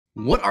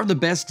What are the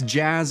best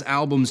jazz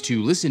albums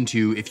to listen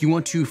to if you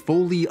want to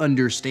fully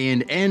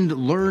understand and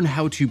learn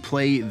how to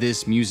play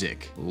this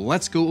music?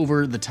 Let's go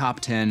over the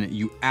top 10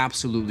 you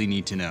absolutely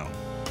need to know.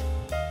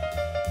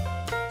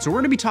 So we're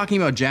going to be talking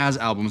about jazz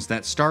albums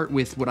that start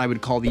with what I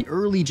would call the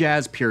early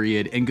jazz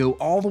period and go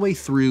all the way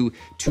through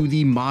to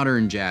the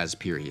modern jazz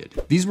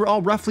period. These were all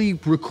roughly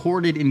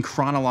recorded in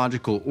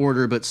chronological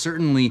order, but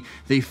certainly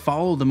they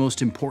follow the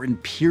most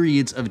important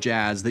periods of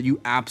jazz that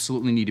you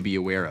absolutely need to be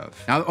aware of.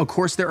 Now, of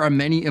course, there are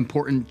many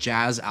important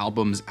jazz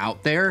albums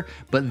out there,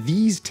 but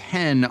these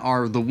 10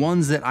 are the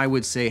ones that I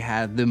would say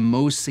had the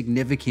most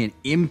significant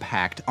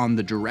impact on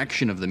the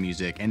direction of the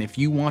music. And if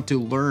you want to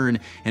learn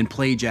and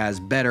play jazz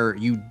better,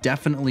 you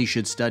definitely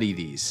should study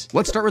these.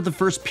 Let's start with the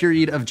first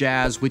period of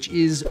jazz, which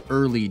is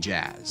early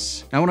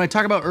jazz. Now, when I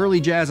talk about early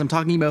jazz, I'm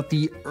talking about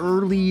the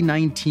early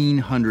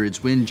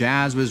 1900s when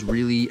jazz was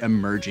really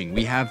emerging.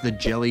 We have the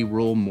Jelly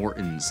Roll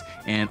Mortons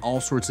and all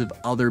sorts of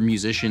other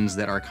musicians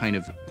that are kind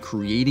of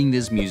creating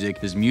this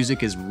music. This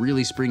music is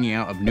really springing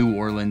out of New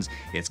Orleans.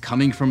 It's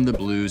coming from the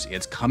blues.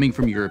 It's coming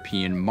from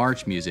European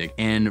march music,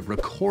 and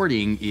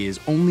recording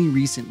is only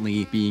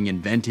recently being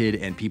invented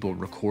and people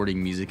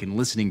recording music and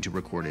listening to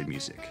recorded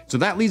music. So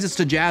that leads us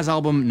to jazz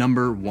album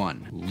number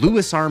 1,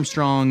 Louis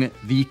Armstrong,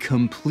 The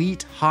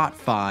Complete Hot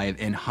 5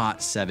 and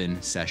Hot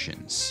 7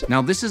 Sessions.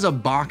 Now, this is a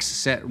box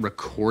set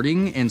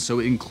recording, and so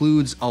it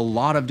includes a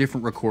lot of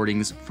different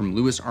recordings from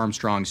Louis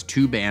Armstrong's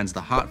two bands,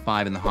 the Hot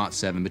 5 and the Hot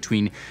 7,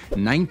 between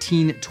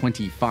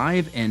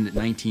 1925 and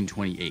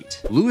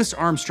 1928. Louis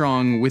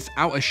Armstrong,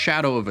 without a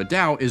shadow of a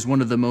doubt, is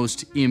one of the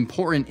most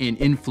important and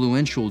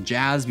influential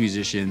jazz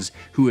musicians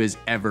who has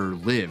ever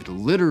lived.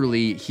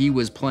 Literally, he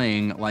was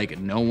playing like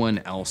no one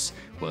else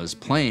was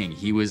playing.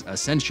 He was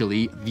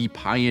essentially the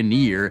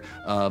pioneer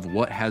of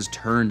what has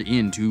turned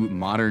into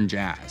modern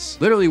jazz.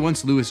 Literally,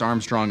 once Louis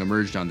Armstrong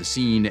emerged on the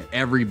scene,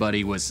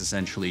 everybody was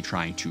essentially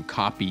trying to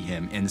copy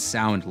him and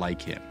sound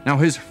like him. Now,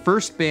 his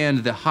first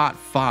band, the Hot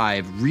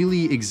 5,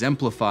 really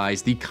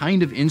exemplifies the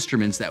kind of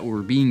instruments that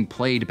were being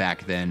played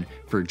back then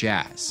for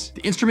jazz.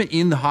 The instrument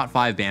in the Hot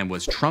 5 band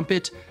was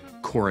trumpet,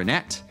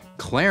 cornet,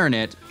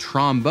 clarinet,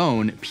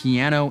 trombone,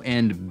 piano,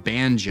 and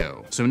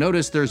banjo. So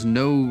notice there's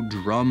no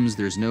drums,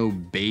 there's no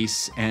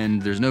bass, and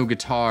there's no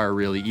guitar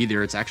really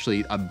either. It's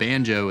actually a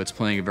banjo. It's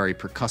playing a very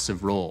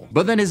percussive role.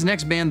 But then his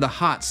next band, the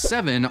Hot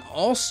 7,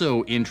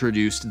 also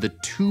introduced the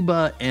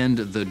tuba and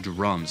the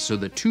drums. So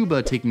the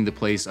tuba taking the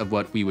place of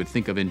what we would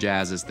think of in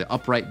jazz as the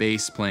upright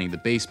bass, playing the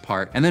bass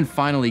part, and then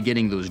finally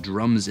getting those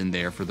drums in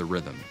there for the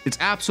rhythm. It's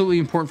absolutely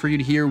important for you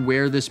to hear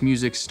where this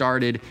music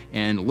started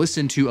and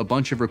listen to a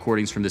bunch of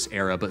recordings from this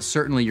era, but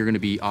certainly you're going to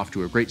be off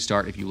to a great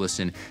start if you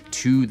listen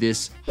to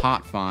this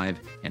Hot 5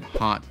 and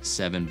Hot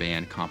 7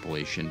 band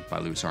compilation by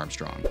Louis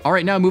Armstrong. All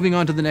right, now moving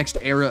on to the next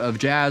era of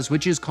jazz,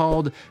 which is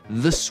called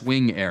the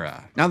swing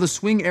era. Now, the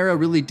swing era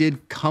really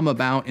did come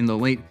about in the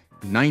late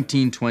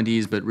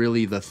 1920s, but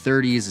really the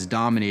 30s is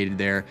dominated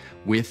there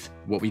with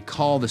what we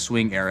call the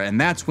swing era, and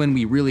that's when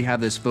we really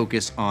have this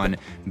focus on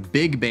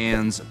big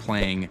bands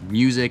playing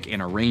music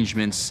and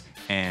arrangements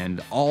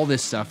and all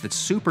this stuff that's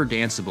super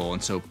danceable.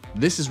 And so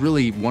this is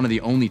really one of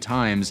the only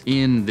times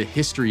in the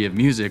history of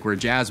music where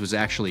jazz was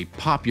actually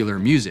popular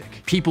music.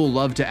 People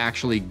love to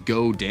actually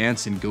go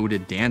dance and go to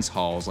dance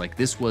halls. Like,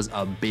 this was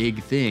a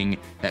big thing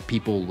that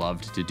people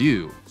loved to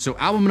do. So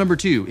album number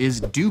 2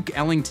 is Duke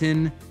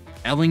Ellington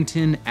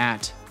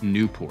at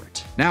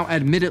Newport. Now,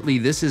 admittedly,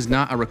 this is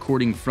not a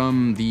recording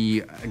from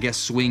the, I guess,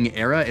 swing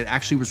era. It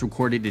actually was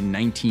recorded in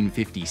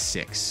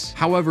 1956.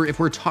 However, if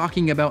we're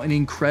talking about an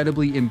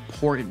incredibly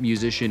important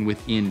musician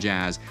within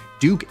jazz,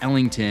 Duke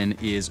Ellington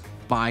is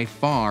by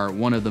far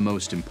one of the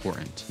most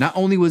important. Not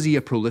only was he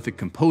a prolific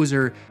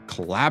composer,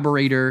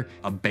 collaborator,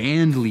 a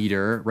band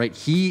leader, right?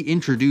 He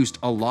introduced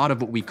a lot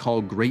of what we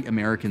call Great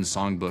American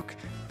Songbook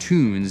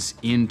tunes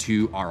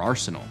into our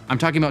arsenal. I'm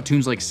talking about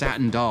tunes like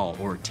Satin Doll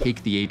or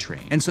Take the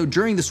A-Train. And so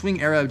during the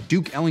swing era,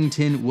 Duke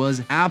Ellington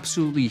was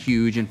absolutely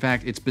huge. In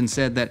fact, it's been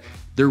said that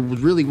there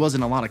really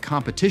wasn't a lot of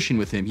competition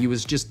with him. He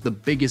was just the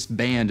biggest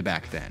band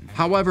back then.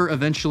 However,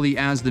 eventually,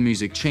 as the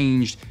music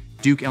changed,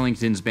 Duke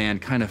Ellington's band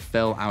kind of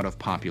fell out of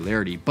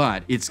popularity,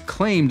 but it's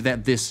claimed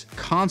that this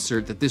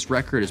concert that this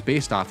record is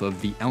based off of,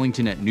 the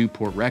Ellington at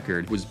Newport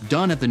record, was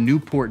done at the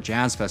Newport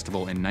Jazz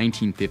Festival in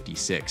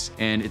 1956.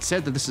 And it's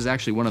said that this is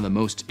actually one of the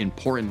most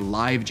important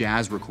live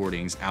jazz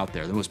recordings out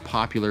there, the most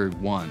popular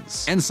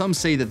ones. And some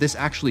say that this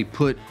actually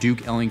put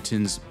Duke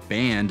Ellington's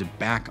band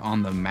back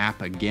on the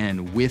map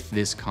again with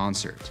this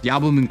concert. The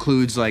album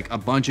includes like a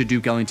bunch of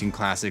Duke Ellington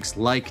classics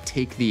like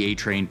Take the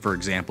A-Train, for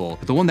example,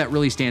 but the one that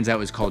really stands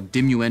out is called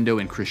Diminuendo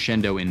and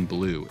Crescendo in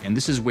Blue. And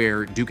this is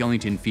where Duke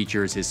Ellington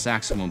features his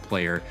saxophone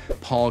player,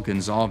 Paul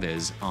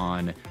Gonsalves,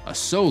 on a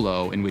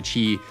solo in which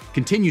he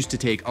continues to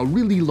take a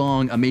really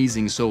long,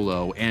 amazing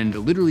solo, and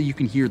literally you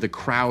can hear the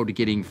crowd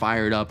getting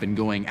fired up and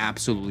going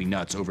absolutely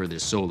nuts over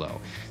this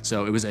solo.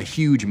 So it was a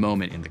huge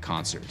moment in the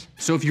concert.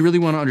 So if you really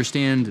want to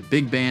understand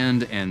big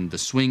band and the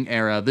swing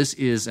era, this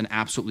is an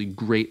absolutely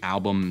great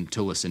album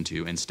to listen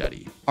to and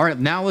study. All right,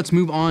 now let's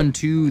move on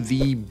to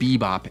the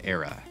bebop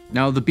era.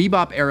 Now, the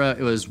bebop era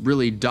was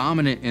really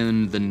dominant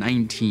in the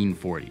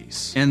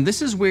 1940s. And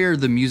this is where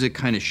the music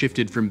kind of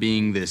shifted from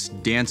being this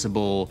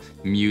danceable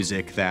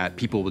music that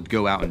people would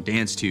go out and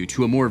dance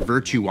to a more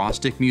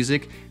virtuosic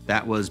music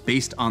that was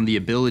based on the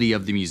ability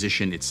of the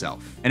musician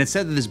itself. And it's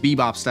said that this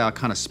bebop style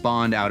kind of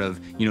spawned out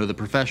of, the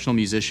professional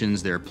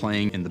musicians, they're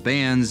playing in the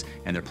bands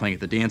and they're playing at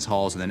the dance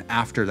halls, and then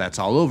after that's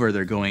all over,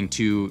 they're going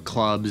to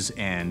clubs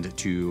and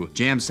to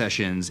jam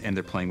sessions, and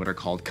they're playing what are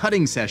called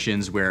cutting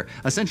sessions, where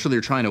essentially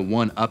they're trying to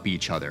one-up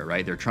each other,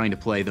 right? They're trying to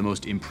play the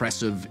most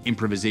impressive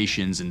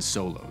improvisations and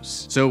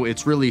solos. So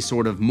it's really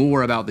sort of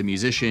more about the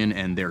musician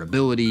and their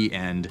ability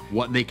and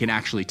what they can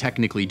actually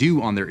technically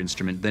do on their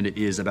instrument than it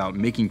is about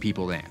making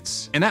people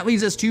dance. And that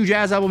leads us to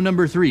jazz album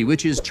number 3,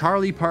 which is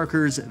Charlie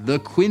Parker's The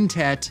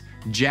Quintet,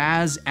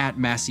 Jazz at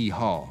Massey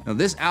Hall. Now,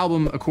 this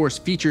album, of course,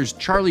 features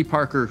Charlie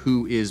Parker,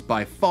 who is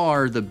by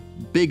far the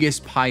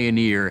biggest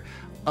pioneer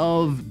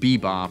of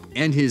bebop,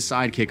 and his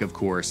sidekick, of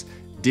course,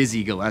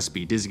 Dizzy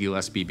Gillespie. Dizzy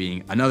Gillespie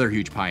being another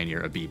huge pioneer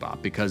of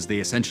bebop, because they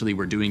essentially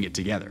were doing it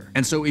together.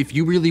 And so if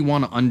you really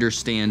want to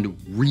understand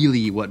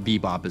really what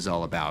bebop is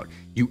all about,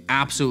 you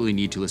absolutely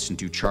need to listen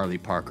to Charlie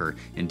Parker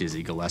and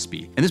Dizzy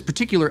Gillespie. And this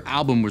particular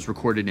album was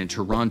recorded in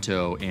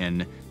Toronto in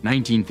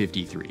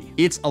 1953.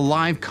 It's a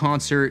live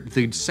concert.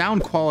 The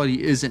sound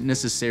quality isn't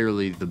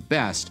necessarily the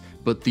best,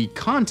 but the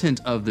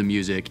content of the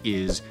music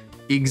is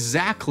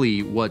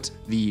exactly what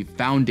the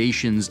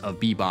foundations of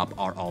bebop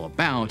are all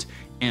about.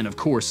 And of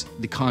course,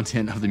 the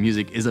content of the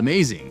music is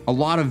amazing. A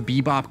lot of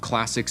bebop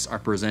classics are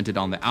presented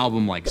on the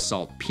album, like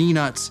Salt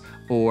Peanuts,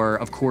 or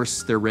of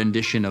course their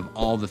rendition of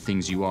All the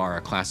Things You Are,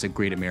 a classic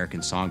Great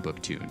American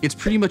Songbook tune. It's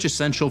pretty much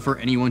essential for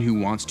anyone who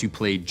wants to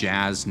play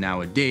jazz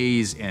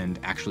nowadays and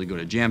actually go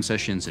to jam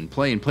sessions and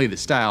play the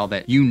style,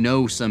 that you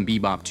know some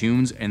bebop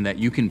tunes and that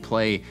you can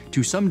play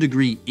to some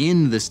degree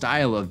in the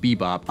style of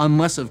bebop,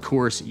 unless of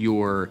course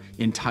your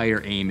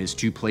entire aim is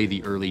to play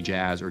the early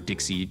jazz or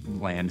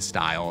Dixieland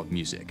style of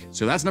music.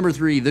 So that's number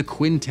 3, The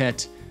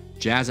Quintet,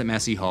 Jazz at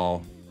Massey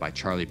Hall by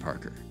Charlie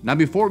Parker. Now,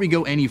 before we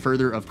go any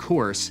further, of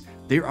course,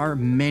 there are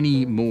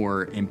many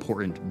more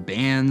important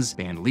bands,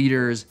 band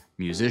leaders,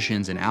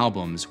 musicians, and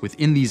albums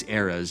within these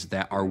eras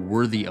that are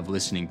worthy of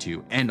listening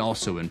to and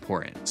also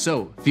important.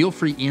 So feel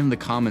free in the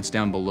comments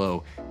down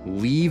below,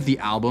 leave the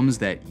albums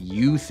that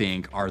you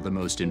think are the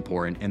most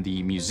important and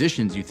the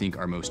musicians you think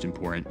are most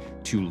important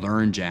to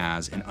learn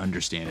jazz and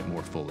understand it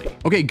more fully.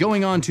 Okay,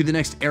 going on to the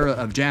next era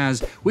of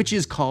jazz, which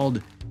is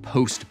called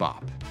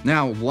post-bop.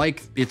 Now,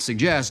 like it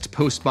suggests,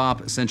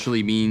 post-bop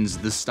essentially means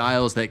the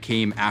styles that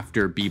came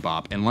after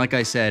bebop. And like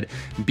I said,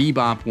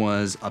 bebop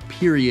was a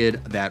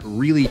period that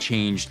really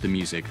changed the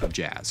music of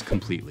jazz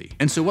completely.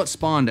 And so what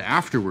spawned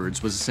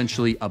afterwards was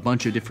essentially a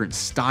bunch of different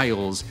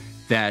styles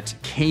that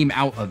came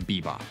out of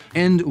bebop.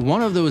 And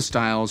one of those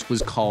styles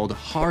was called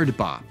hard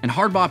bop. And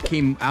hard bop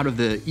came out of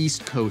the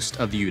East Coast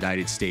of the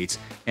United States,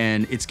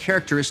 and its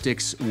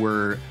characteristics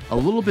were a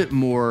little bit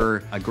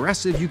more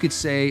aggressive, you could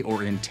say,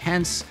 or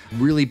intense,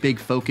 really big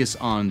focus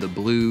on the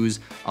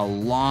blues, a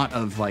lot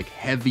of like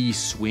heavy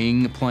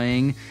swing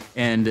playing.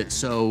 And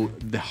so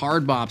the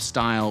hard bop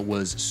style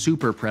was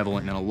super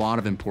prevalent in a lot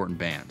of important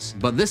bands.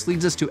 But this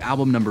leads us to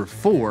album number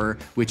 4,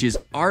 which is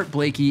Art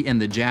Blakey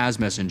and the Jazz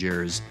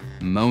Messengers,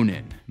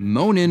 Moanin'.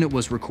 Moanin'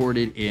 was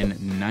recorded in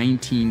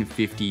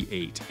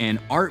 1958, and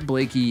Art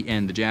Blakey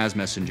and the Jazz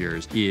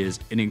Messengers is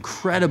an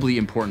incredibly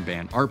important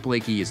band. Art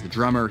Blakey is the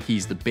drummer,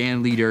 he's the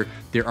band leader.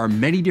 There are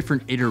many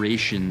different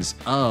iterations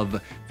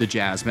of the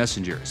Jazz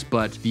Messengers,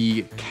 but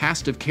the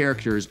cast of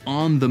characters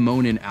on the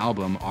Moanin'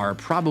 album are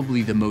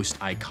probably the most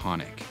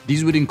iconic.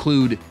 These would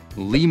include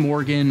Lee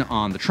Morgan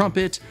on the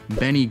trumpet,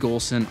 Benny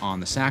Golson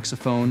on the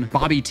saxophone,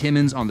 Bobby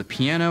Timmons on the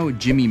piano,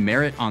 Jimmy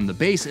Merritt on the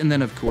bass, and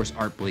then of course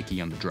Art Blakey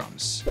on the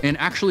drums. And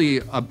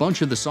actually a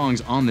bunch of the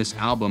songs on this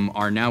album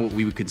are now what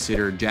we would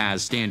consider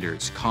jazz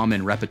standards,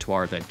 common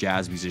repertoire that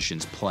jazz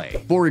musicians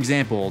play. For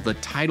example, the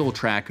title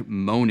track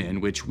Moanin',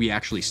 which we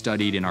actually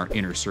studied in our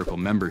Inner Circle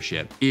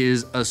membership,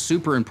 is a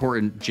super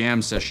important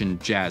jam session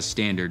jazz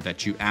standard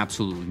that you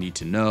absolutely need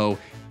to know,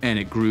 and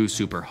it grew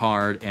super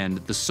hard, and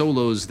the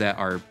solos that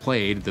are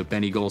played, the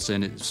Benny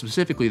Golson,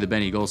 specifically the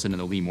Benny Golson and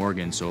the Lee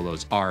Morgan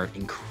solos, are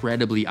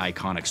incredibly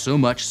iconic, so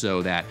much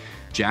so that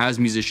jazz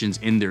musicians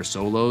in their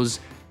solos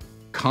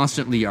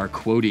constantly are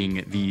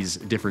quoting these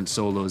different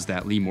solos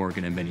that Lee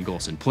Morgan and Benny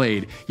Golson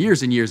played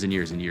years and years and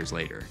years and years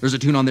later. There's a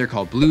tune on there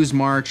called Blues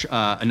March,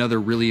 another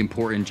really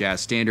important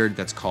jazz standard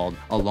that's called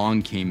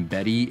Along Came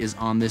Betty is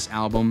on this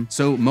album.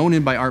 So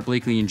Moanin' by Art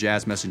Blakey and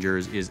Jazz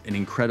Messengers is an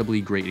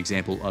incredibly great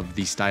example of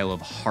the style of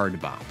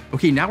hard bop.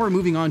 Okay, now we're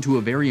moving on to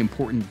a very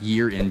important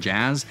year in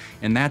jazz,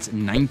 and that's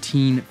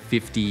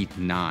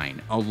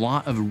 1959. A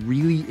lot of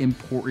really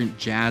important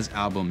jazz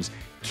albums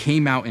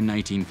came out in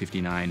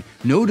 1959,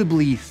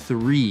 notably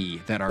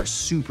 3 that are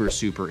super,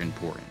 super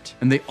important.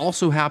 And they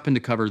also happen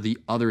to cover the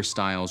other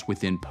styles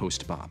within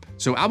post-bop.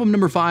 So album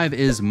number 5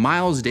 is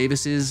Miles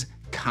Davis's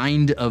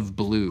Kind of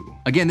Blue.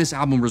 Again, this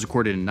album was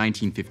recorded in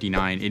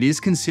 1959. It is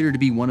considered to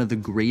be one of the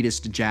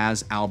greatest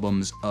jazz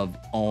albums of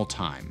all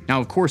time. Now,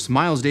 of course,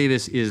 Miles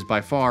Davis is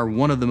by far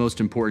one of the most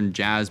important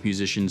jazz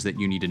musicians that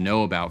you need to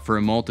know about for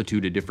a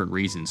multitude of different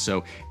reasons.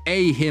 So,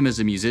 him as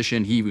a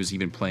musician, he was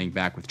even playing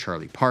back with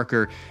Charlie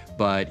Parker,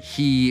 but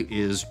he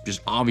is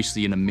just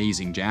obviously an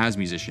amazing jazz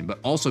musician, but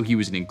also he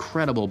was an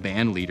incredible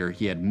band leader.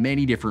 He had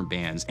many different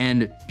bands,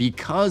 and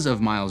because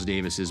of Miles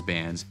Davis's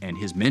bands and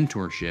his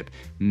mentorship,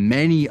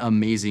 many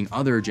amazing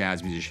other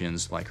jazz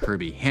musicians like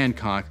Herbie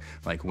Hancock,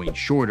 like Wayne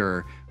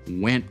Shorter,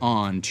 went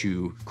on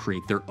to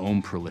create their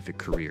own prolific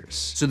careers.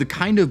 So the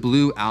Kind of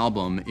Blue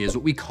album is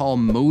what we call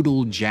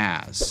modal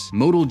jazz.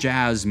 Modal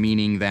jazz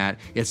meaning that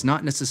it's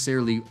not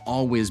necessarily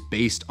always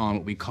based on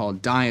what we call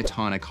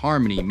diatonic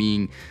harmony,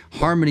 meaning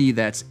harmony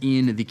that's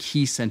in the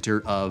key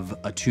center of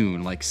a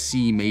tune, like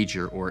C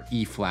major or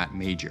E flat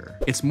major.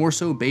 It's more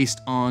so based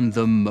on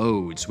the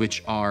modes,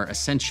 which are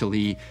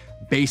essentially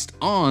based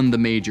on the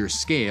major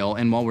scale,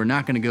 and while we're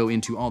not going to go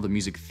into all the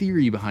music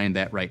theory behind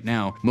that right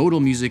now, modal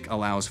music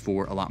allows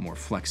for a lot more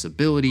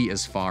flexibility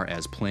as far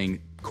as playing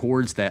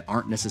chords that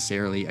aren't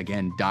necessarily,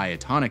 again,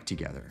 diatonic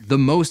together. The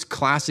most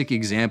classic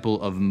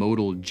example of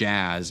modal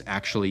jazz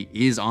actually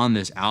is on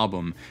this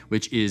album,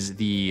 which is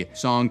the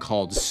song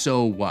called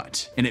So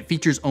What, and it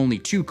features only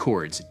two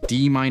chords,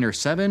 D minor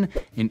 7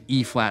 and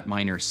E flat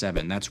minor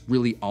 7. That's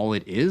really all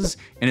it is,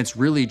 and it's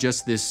really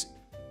just this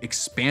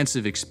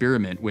expansive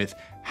experiment with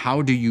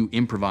how do you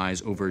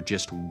improvise over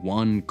just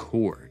one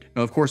chord.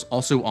 Now, of course,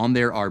 also on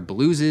there are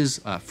blueses,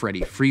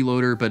 Freddie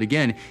Freeloader, but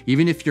again,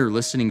 even if you're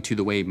listening to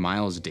the way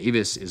Miles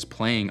Davis is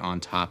playing on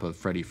top of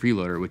Freddie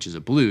Freeloader, which is a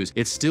blues,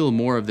 it's still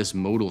more of this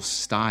modal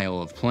style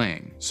of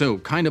playing. So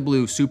Kind of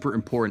Blue, super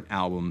important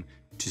album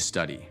to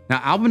study.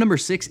 Now, album number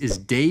 6 is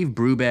Dave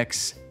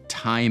Brubeck's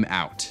Time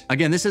Out.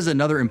 Again, this is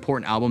another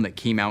important album that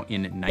came out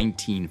in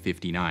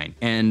 1959,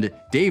 and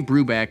Dave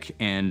Brubeck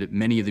and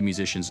many of the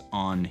musicians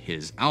on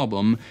his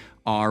album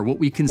are what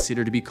we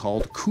consider to be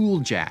called cool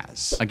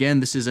jazz. Again,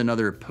 this is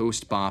another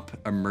post-bop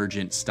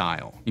emergent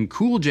style. And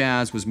cool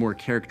jazz was more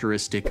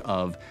characteristic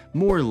of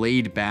more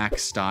laid-back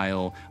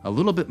style, a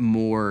little bit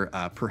more,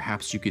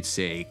 perhaps you could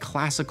say,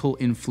 classical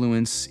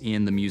influence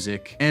in the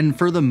music. And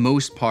for the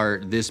most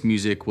part, this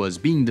music was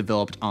being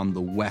developed on the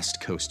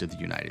West Coast of the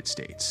United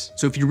States.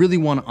 So if you really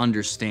want to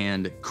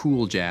understand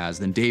cool jazz,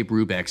 then Dave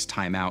Brubeck's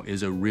Time Out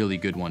is a really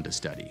good one to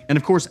study. And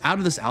of course, out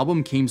of this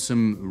album came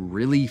some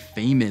really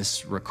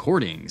famous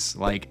recordings,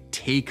 like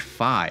Take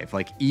 5.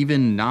 Like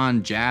even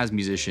non-jazz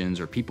musicians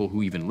or people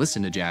who even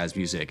listen to jazz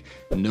music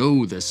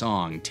know the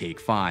song Take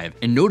 5.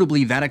 And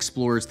notably, that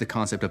explores the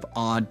concept of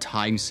odd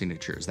time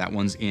signatures. That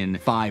one's in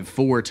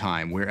 5/4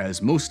 time,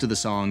 whereas most of the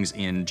songs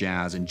in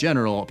jazz in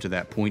general up to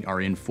that point are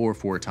in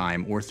 4/4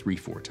 time or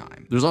 3/4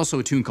 time. There's also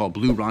a tune called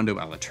Blue Rondo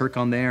a la Turk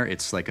on there.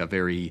 It's like a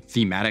very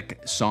thematic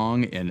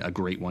song and a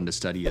great one to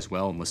study as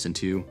well and listen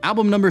to.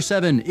 Album number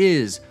 7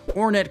 is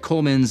Ornette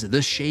Coleman's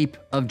The Shape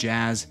of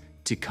Jazz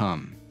to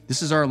Come.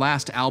 This is our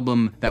last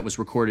album that was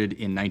recorded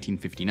in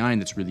 1959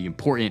 that's really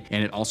important,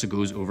 and it also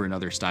goes over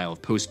another style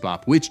of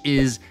post-bop, which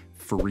is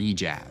free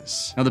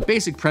jazz. Now, the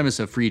basic premise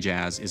of free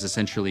jazz is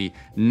essentially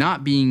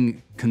not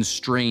being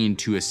constrained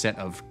to a set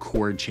of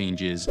chord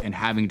changes and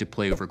having to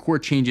play over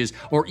chord changes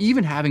or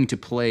even having to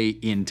play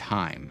in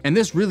time. And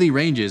this really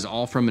ranges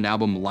all from an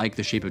album like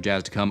The Shape of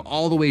Jazz to Come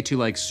all the way to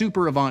like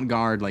super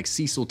avant-garde like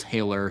Cecil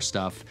Taylor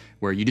stuff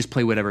where you just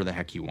play whatever the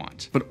heck you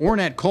want. But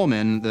Ornette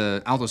Coleman,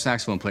 the alto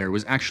saxophone player,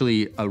 was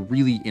actually a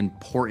really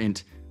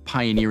important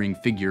pioneering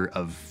figure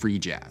of free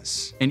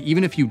jazz. And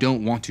even if you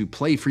don't want to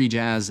play free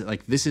jazz,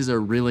 like this is a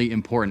really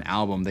important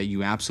album that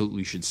you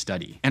absolutely should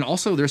study. And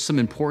also there's some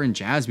important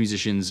jazz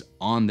musicians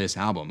on this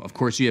album. Of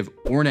course, you have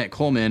Ornette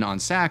Coleman on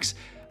sax.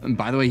 And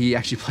by the way, he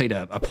actually played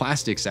a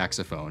plastic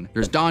saxophone.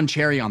 There's Don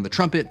Cherry on the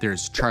trumpet,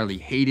 there's Charlie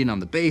Hayden on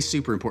the bass,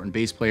 super important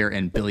bass player,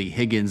 and Billy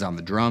Higgins on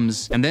the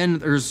drums. And then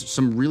there's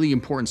some really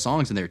important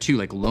songs in there too,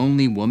 like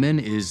Lonely Woman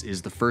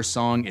is the first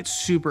song. It's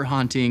super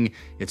haunting,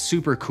 it's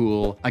super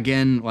cool.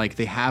 Again, like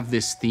they have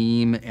this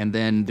theme and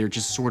then they're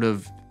just sort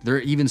of,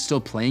 they're even still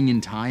playing in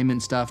time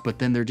and stuff, but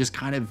then they're just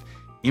kind of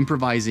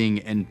improvising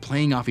and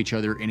playing off each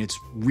other, and it's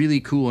really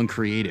cool and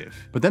creative.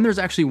 But then there's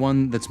actually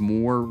one that's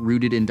more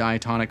rooted in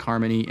diatonic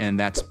harmony, and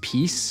that's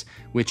Peace,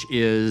 which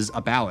is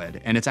a ballad,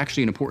 and it's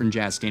actually an important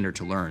jazz standard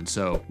to learn.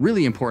 So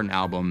really important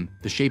album,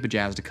 The Shape of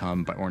Jazz to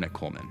Come by Ornette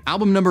Coleman.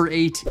 Album number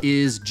 8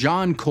 is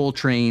John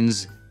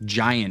Coltrane's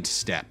Giant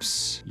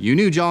Steps. You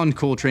knew John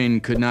Coltrane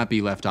could not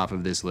be left off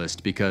of this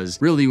list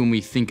because really when we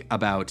think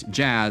about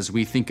jazz,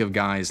 we think of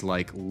guys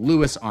like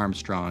Louis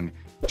Armstrong,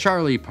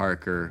 Charlie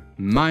Parker,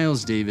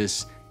 Miles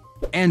Davis,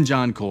 and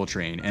John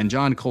Coltrane. And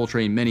John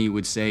Coltrane, many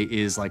would say,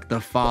 is like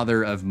the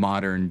father of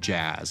modern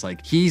jazz.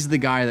 Like he's the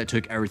guy that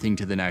took everything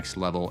to the next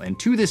level. And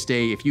to this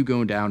day, if you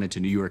go down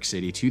into New York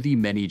City to the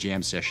many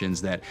jam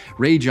sessions that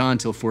rage on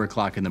till 4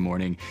 o'clock in the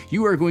morning,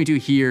 you are going to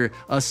hear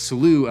a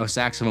slew of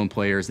saxophone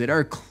players that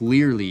are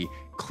clearly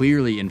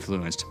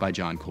influenced by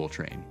John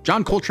Coltrane.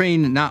 John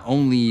Coltrane not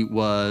only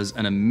was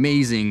an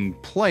amazing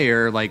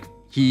player, like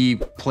He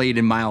played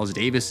in Miles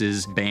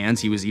Davis's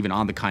bands. He was even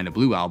on the Kinda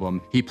Blue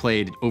album. He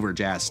played over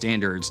jazz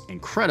standards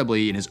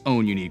incredibly in his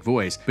own unique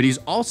voice, but he's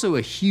also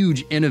a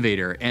huge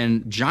innovator,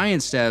 and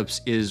Giant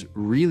Steps is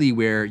really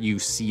where you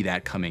see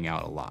that coming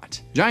out a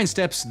lot. Giant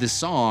Steps, this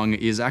song,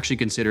 is actually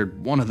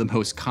considered one of the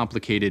most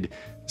complicated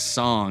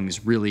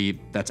songs really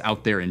that's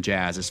out there in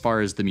jazz as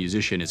far as the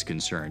musician is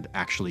concerned,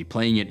 actually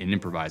playing it and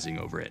improvising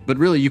over it. But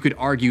really, you could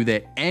argue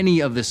that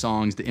any of the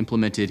songs that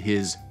implemented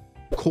his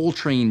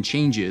Coltrane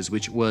changes,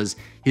 which was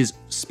his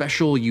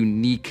special,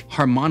 unique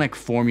harmonic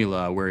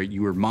formula where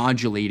you were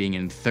modulating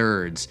in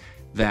thirds,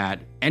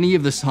 that any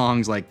of the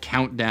songs like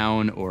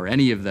Countdown or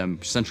any of them,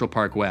 Central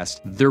Park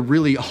West, they're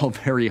really all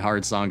very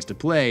hard songs to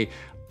play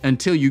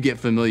until you get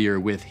familiar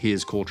with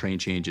his Coltrane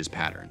changes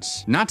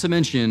patterns. Not to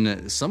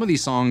mention, some of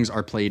these songs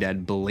are played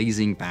at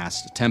blazing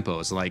fast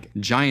tempos, like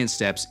Giant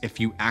Steps. If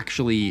you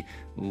actually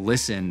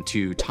listen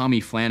to Tommy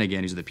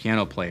Flanagan, who's the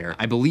piano player,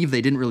 I believe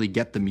they didn't really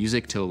get the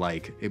music till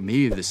like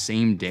maybe the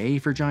same day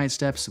for Giant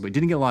Steps, so we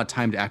didn't get a lot of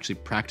time to actually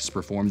practice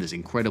perform this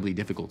incredibly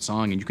difficult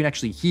song. And you can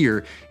actually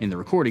hear in the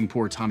recording,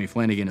 poor Tommy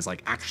Flanagan is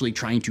like actually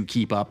trying to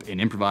keep up and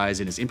improvise,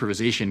 and his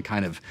improvisation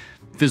kind of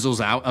fizzles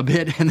out a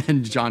bit, and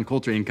then John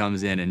Coltrane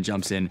comes in and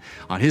jumps in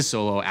on his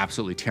solo,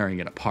 absolutely tearing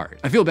it apart.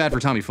 I feel bad for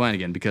Tommy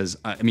Flanagan because,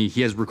 I mean,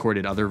 he has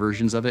recorded other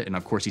versions of it, and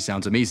of course he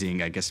sounds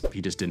amazing. I guess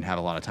he just didn't have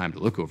a lot of time to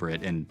look over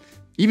it, and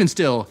even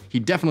still, he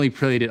definitely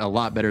played it a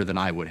lot better than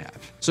I would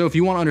have. So if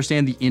you want to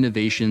understand the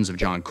innovations of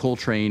John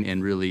Coltrane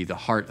and really the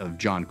heart of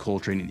John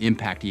Coltrane and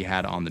impact he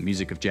had on the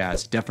music of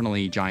jazz,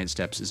 definitely Giant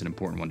Steps is an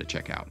important one to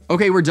check out.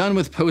 Okay, we're done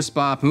with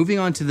post-bop, moving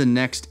on to the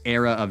next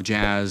era of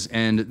jazz,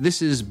 and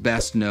this is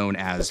best known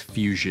as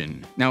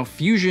fusion. Now,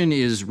 fusion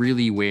is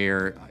really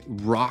where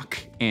rock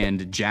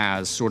and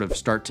jazz sort of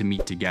start to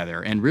meet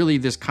together, and really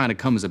this kind of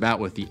comes about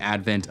with the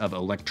advent of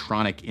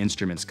electronic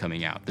instruments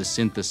coming out, the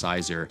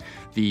synthesizer,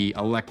 the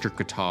electric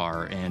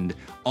guitar, and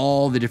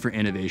all the different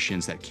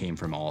innovations that came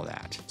from all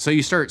that. So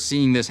you start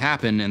seeing this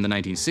happen in the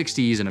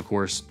 1960s and of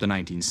course the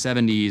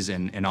 1970s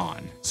and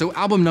on. So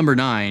album number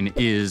 9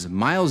 is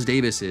Miles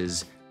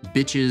Davis's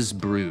Bitches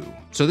Brew.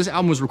 So this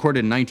album was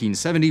recorded in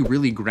 1970,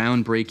 really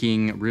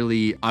groundbreaking,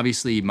 really,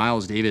 obviously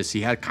Miles Davis, he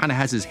kind of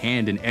has his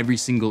hand in every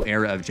single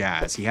era of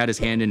jazz. He had his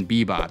hand in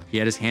bebop, he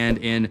had his hand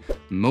in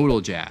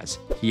modal jazz,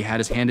 he had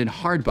his hand in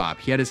hard bop,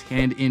 he had his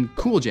hand in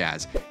cool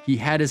jazz, he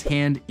had his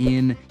hand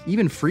in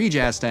even free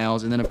jazz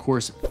styles, and then of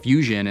course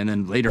fusion, and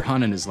then later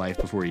on in his life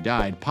before he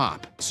died,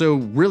 pop. So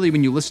really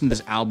when you listen to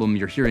this album,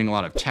 you're hearing a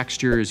lot of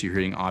textures, you're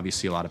hearing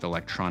obviously a lot of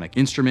electronic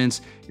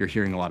instruments, you're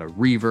hearing a lot of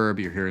reverb,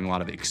 you're hearing a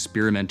lot of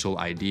experimental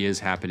ideas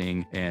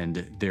happening,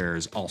 and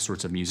there's all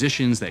sorts of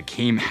musicians that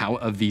came out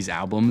of these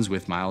albums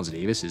with Miles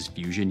Davis's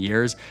fusion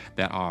years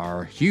that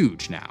are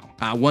huge now.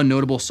 One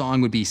notable song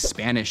would be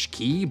Spanish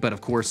Key, but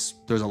of course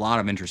there's a lot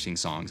of interesting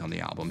songs on the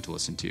album to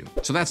listen to.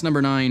 So that's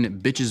number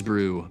 9, Bitches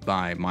Brew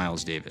by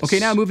Miles Davis. Okay,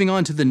 now moving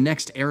on to the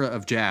next era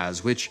of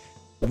jazz, which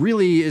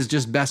really is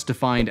just best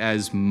defined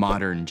as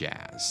modern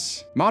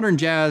jazz. Modern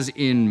jazz,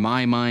 in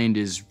my mind,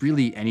 is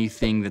really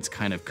anything that's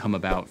kind of come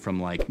about from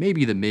like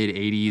maybe the mid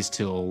 80s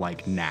till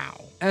like now.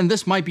 And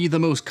this might be the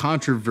most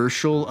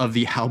controversial of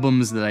the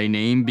albums that I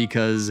name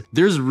because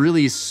there's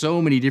really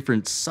so many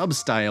different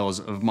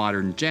substyles of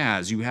modern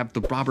jazz. You have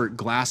the Robert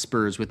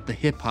Glaspers with the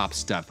hip hop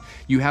stuff.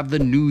 You have the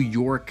New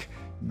York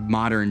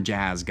modern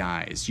jazz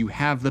guys. You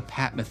have the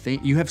Pat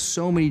Metheny. You have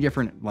so many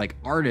different like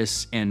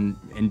artists and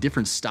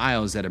different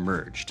styles that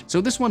emerged.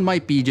 So this one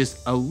might be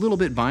just a little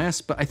bit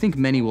biased, but I think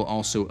many will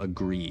also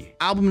agree.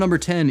 Album number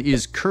 10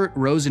 is Kurt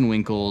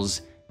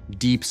Rosenwinkel's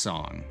Deep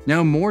Song.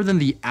 Now, more than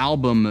the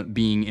album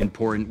being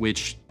important,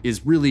 which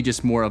is really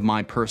just more of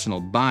my personal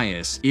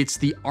bias, it's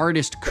the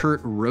artist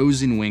Kurt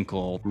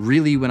Rosenwinkel.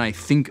 Really, when I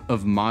think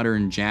of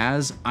modern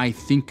jazz, I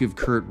think of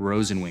Kurt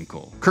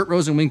Rosenwinkel. Kurt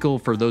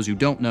Rosenwinkel, for those who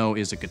don't know,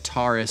 is a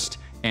guitarist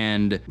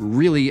and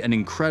really an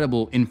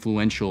incredible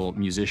influential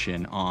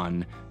musician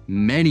on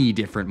many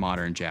different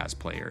modern jazz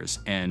players.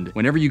 And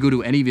whenever you go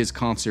to any of his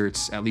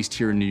concerts, at least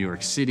here in New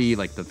York City,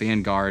 like the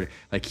Vanguard,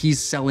 like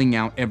he's selling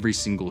out every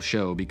single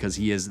show because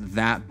he is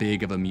that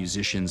big of a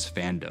musician's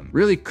fandom.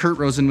 Really, Kurt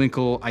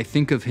Rosenwinkel, I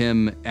think of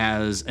him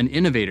as an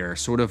innovator,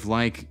 sort of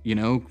like, you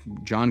know,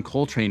 John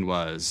Coltrane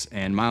was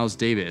and Miles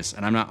Davis.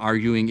 And I'm not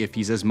arguing if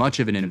he's as much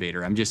of an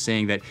innovator. I'm just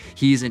saying that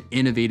he's an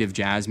innovative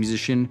jazz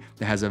musician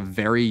that has a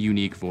very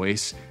unique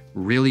voice,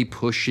 really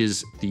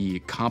pushes the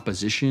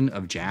composition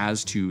of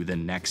jazz to the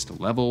next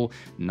level,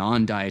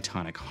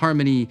 non-diatonic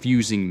harmony,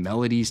 fusing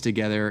melodies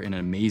together in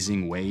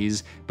amazing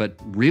ways, but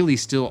really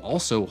still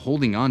also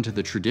holding on to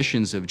the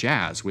traditions of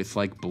jazz with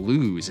like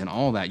blues and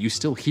all that. You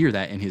still hear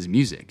that in his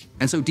music.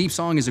 And so Deep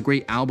Song is a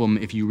great album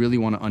if you really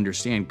want to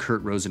understand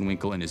Kurt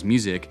Rosenwinkel and his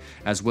music,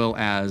 as well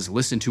as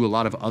listen to a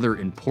lot of other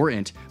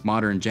important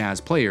modern jazz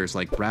players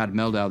like Brad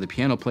Mehldau, the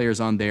piano player, is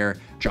on there,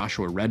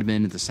 Joshua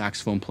Redman, the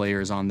saxophone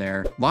player, is on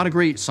there. A lot of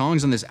great songs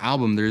songs on this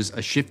album, there's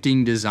a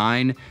shifting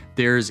design.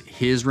 There's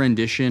his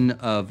rendition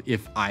of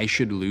If I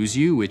Should Lose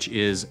You, which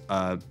is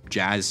a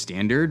jazz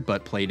standard,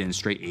 but played in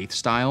straight eighth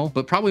style.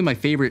 But probably my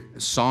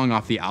favorite song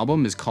off the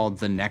album is called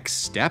The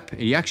Next Step.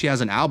 He actually has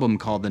an album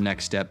called The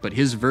Next Step, but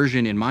his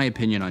version, in my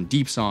opinion, on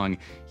Deep Song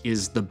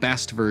is the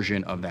best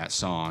version of that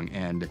song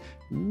and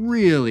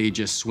really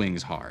just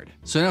swings hard.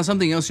 So now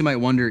something else you might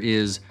wonder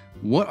is,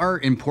 what are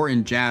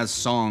important jazz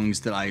songs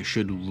that I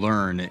should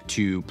learn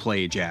to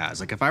play jazz?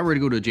 Like if I were to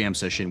go to a jam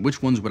session,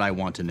 which ones would I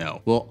want to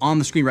know? Well, on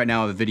the screen right now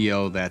I have a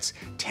video that's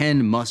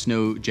 10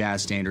 must-know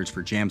jazz standards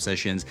for jam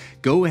sessions.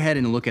 Go ahead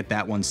and look at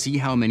that one, see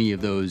how many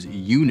of those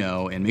you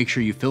know, and make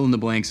sure you fill in the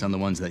blanks on the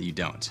ones that you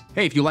don't.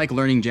 Hey, if you like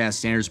learning jazz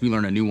standards, we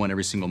learn a new one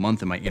every single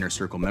month in my Inner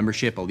Circle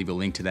membership. I'll leave a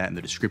link to that in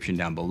the description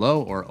down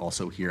below or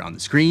also here on the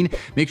screen.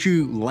 Make sure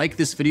you like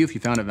this video if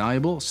you found it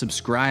valuable,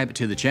 subscribe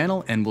to the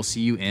channel, and we'll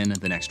see you in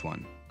the next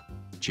one.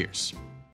 Cheers.